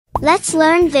Let's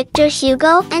learn Victor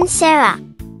Hugo and Sarah.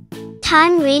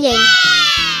 Time reading.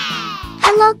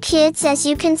 Hello kids, as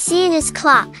you can see it is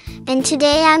clock, and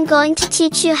today I'm going to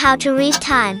teach you how to read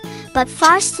time. But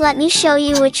first let me show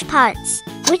you which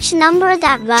number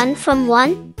that run from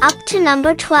 1 up to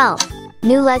number 12.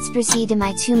 Now let's proceed to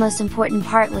my two most important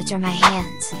part, which are my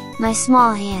hands. My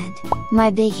small hand, my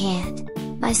big hand.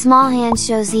 My small hand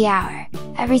shows the hour.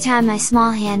 Every time my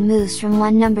small hand moves from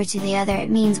one number to the other, it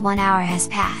means 1 hour has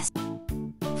passed.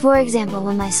 For example,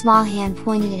 when my small hand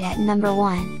pointed it at number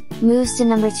 1, moves to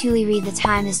number 2, we read the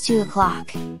time as 2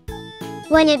 o'clock.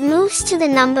 When it moves to the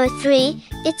number 3,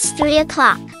 it's 3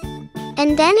 o'clock.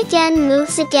 And then again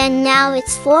moves again, now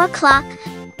it's 4 o'clock,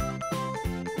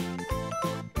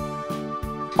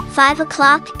 5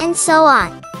 o'clock, and so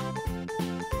on.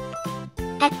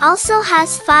 It also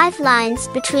has 5 lines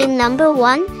between number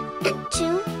 1,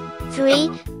 2, 3,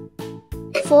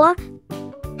 4,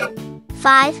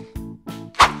 5.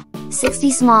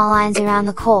 60 small lines around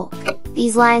the clock.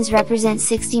 These lines represent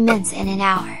 60 minutes in an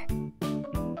hour.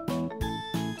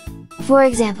 For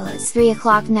example, it's 3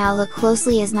 o'clock now. Look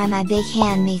closely as my big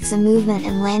hand makes a movement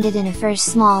and landed in a first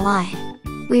small line.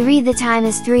 We read the time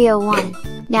as 3:01,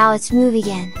 now it's move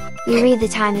again, we read the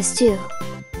time as 2.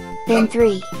 Then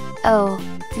 3, 0,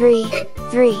 3,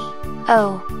 3,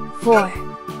 0, 4.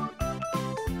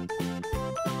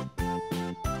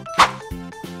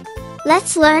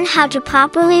 Let's learn how to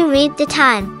properly read the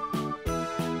time.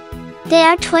 There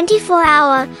are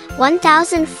 24-hour,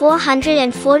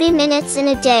 1,440 minutes in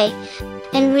a day,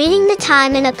 and reading the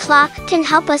time in a clock can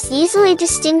help us easily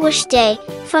distinguish day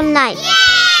from night.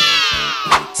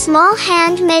 Small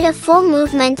hand made a full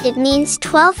movement, it means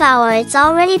 12 hour, it's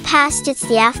already past, it's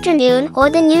the afternoon, or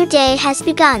the new day has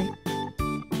begun.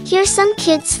 Here's some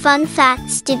kids' fun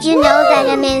facts. Did you know that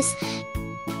M is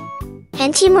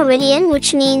anti-meridian,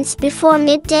 which means before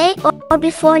midday or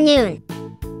before noon?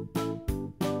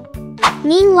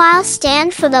 Meanwhile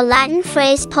stand for the Latin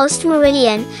phrase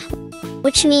post-meridian,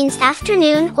 which means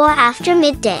afternoon or after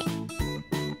midday.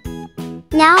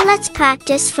 Now let's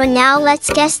practice. For now, let's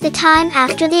guess the time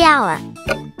after the hour.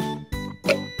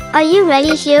 Are you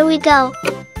ready? Here we go.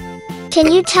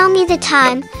 Can you tell me the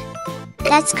time?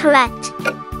 That's correct.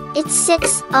 It's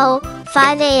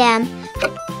 6:05 a.m.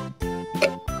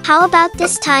 How about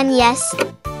this time? Yes.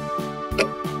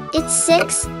 It's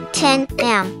 6:10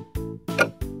 a.m.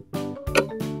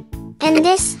 And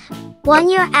this one,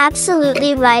 you're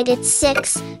absolutely right, it's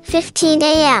 6:15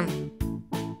 a.m.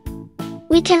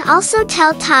 We can also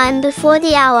tell time before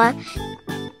the hour.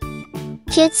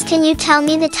 Kids, can you tell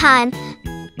me the time?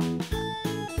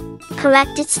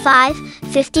 Correct, it's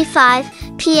 5:55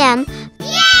 p.m.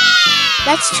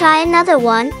 Let's try another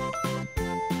one.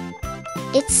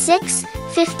 It's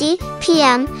 6:50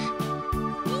 p.m.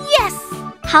 Yes!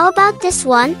 How about this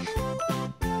one?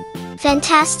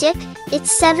 Fantastic!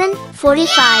 It's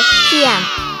 7:45 p.m.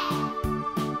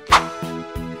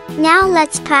 Now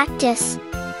let's practice.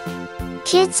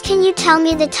 Kids, can you tell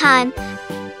me the time?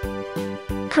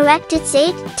 Correct, it's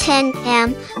 8:10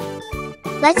 a.m.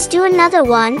 Let's do another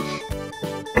one.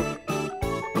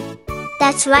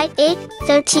 That's right,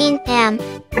 8:13 a.m.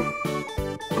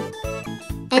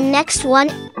 And next one,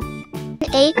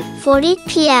 8:40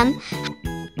 p.m.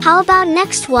 How about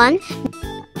next one?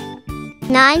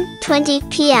 9:20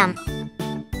 p.m.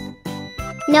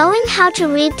 Knowing how to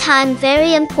read time,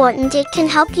 very important. It can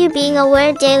help you being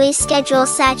aware daily schedule,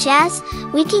 such as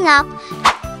waking up,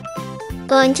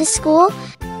 going to school,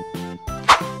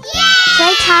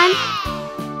 playtime,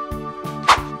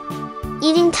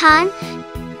 eating time,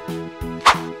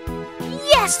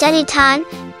 study time,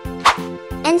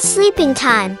 and sleeping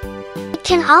time. It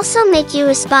can also make you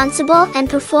responsible and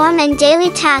perform and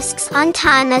daily tasks on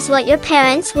time as what your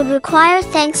parents would require.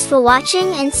 Thanks for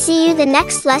watching and see you the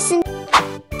next lesson.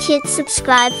 Kids,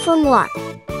 subscribe for more.